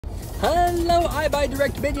Hello,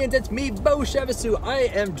 Eyebuydirect minions, it's me, Beau. I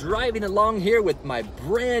am driving along here with my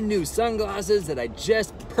brand new sunglasses that I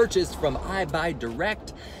just purchased from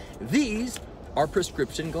Eyebuydirect. These are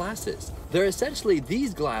prescription glasses. They're essentially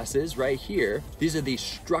these glasses right here. These are the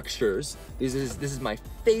structures. This is my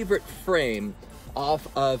favorite frame off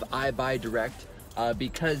of Eyebuydirect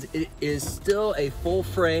because it is still a full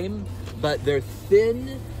frame, but they're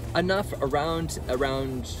thin enough around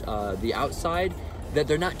the outside that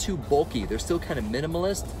they're not too bulky. They're still kind of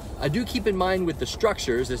minimalist. I do keep in mind with the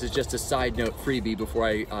structures, this is just a side note freebie before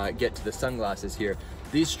I get to the sunglasses here.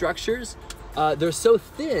 These structures, they're so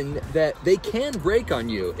thin that they can break on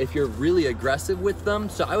you if you're really aggressive with them.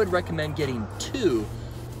 So I would recommend getting 2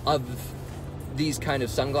 of these kind of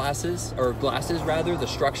sunglasses, or glasses rather, the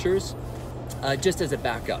structures, just as a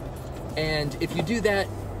backup. And if you do that,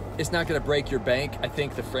 it's not gonna break your bank. I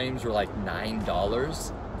think the frames were like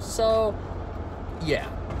 $9. So yeah,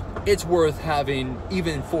 it's worth having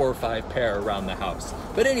even 4 or 5 pair around the house.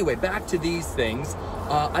 But anyway, back to these things.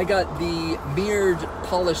 I got the mirrored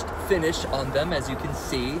polished finish on them, as you can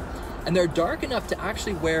see, and they're dark enough to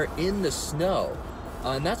actually wear in the snow.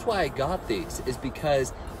 And that's why I got these, is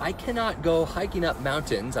because I cannot go hiking up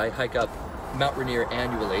mountains. I hike up Mount Rainier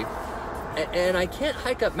annually, and I can't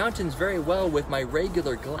hike up mountains very well with my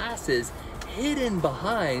regular glasses hidden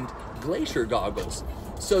behind glacier goggles.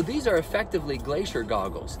 So these are effectively glacier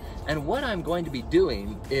goggles. And what I'm going to be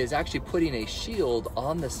doing is actually putting a shield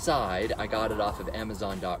on the side. I got it off of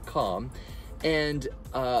Amazon.com. And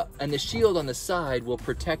the shield on the side will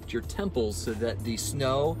protect your temples so that the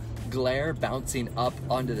snow glare bouncing up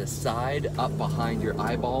onto the side, up behind your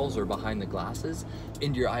eyeballs or behind the glasses,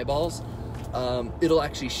 into your eyeballs, it'll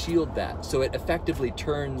actually shield that. So it effectively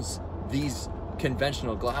turns these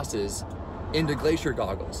conventional glasses into glacier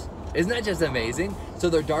goggles. Isn't that just amazing? So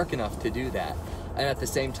they're dark enough to do that. And at the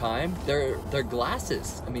same time, they're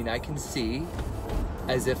glasses. I mean, I can see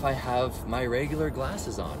as if I have my regular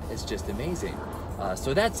glasses on. It's just amazing.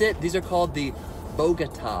 So that's it. These are called the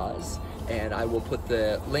Bogotas, and I will put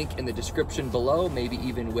the link in the description below, maybe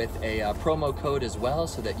even with a promo code as well,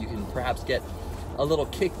 so that you can perhaps get a little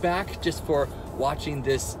kickback just for watching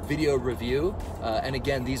this video review. And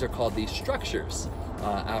again, these are called the structures.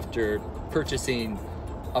 After purchasing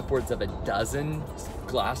upwards of a dozen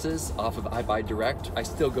glasses off of Eyebuydirect, I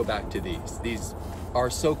still go back to these. These are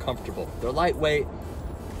so comfortable. They're lightweight.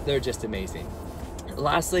 They're just amazing.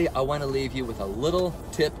 Lastly, I want to leave you with a little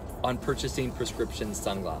tip on purchasing prescription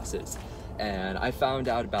sunglasses. And I found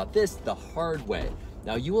out about this the hard way.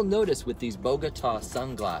 Now you will notice with these Bogota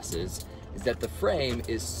sunglasses is that the frame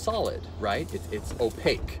is solid, right? It's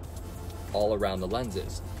opaque all around the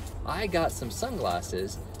lenses. I got some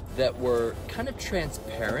sunglasses that were kind of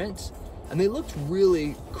transparent, and they looked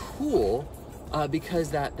really cool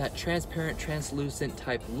because that transparent, translucent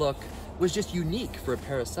type look was just unique for a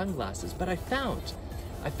pair of sunglasses. But I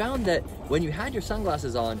found that when you had your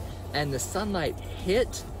sunglasses on and the sunlight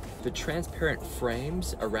hit the transparent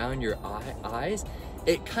frames around your eyes,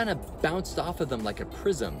 it kind of bounced off of them like a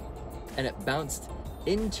prism, and it bounced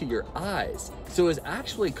into your eyes. So it was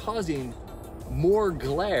actually causing more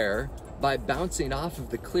glare by bouncing off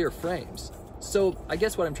of the clear frames. So I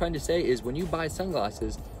guess what I'm trying to say is when you buy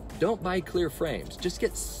sunglasses, don't buy clear frames. Just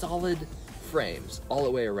get solid frames all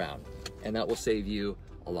the way around, and that will save you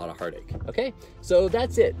a lot of heartache. Okay, so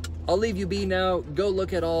that's it. I'll leave you be now. Go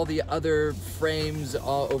look at all the other frames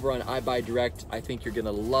all over on Eyebuydirect. I think you're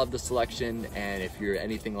gonna love the selection, and if you're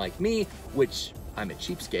anything like me, which I'm a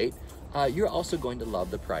cheapskate, you're also going to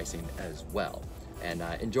love the pricing as well. And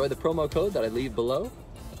enjoy the promo code that I leave below.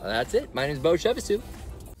 That's it. My name is Beau.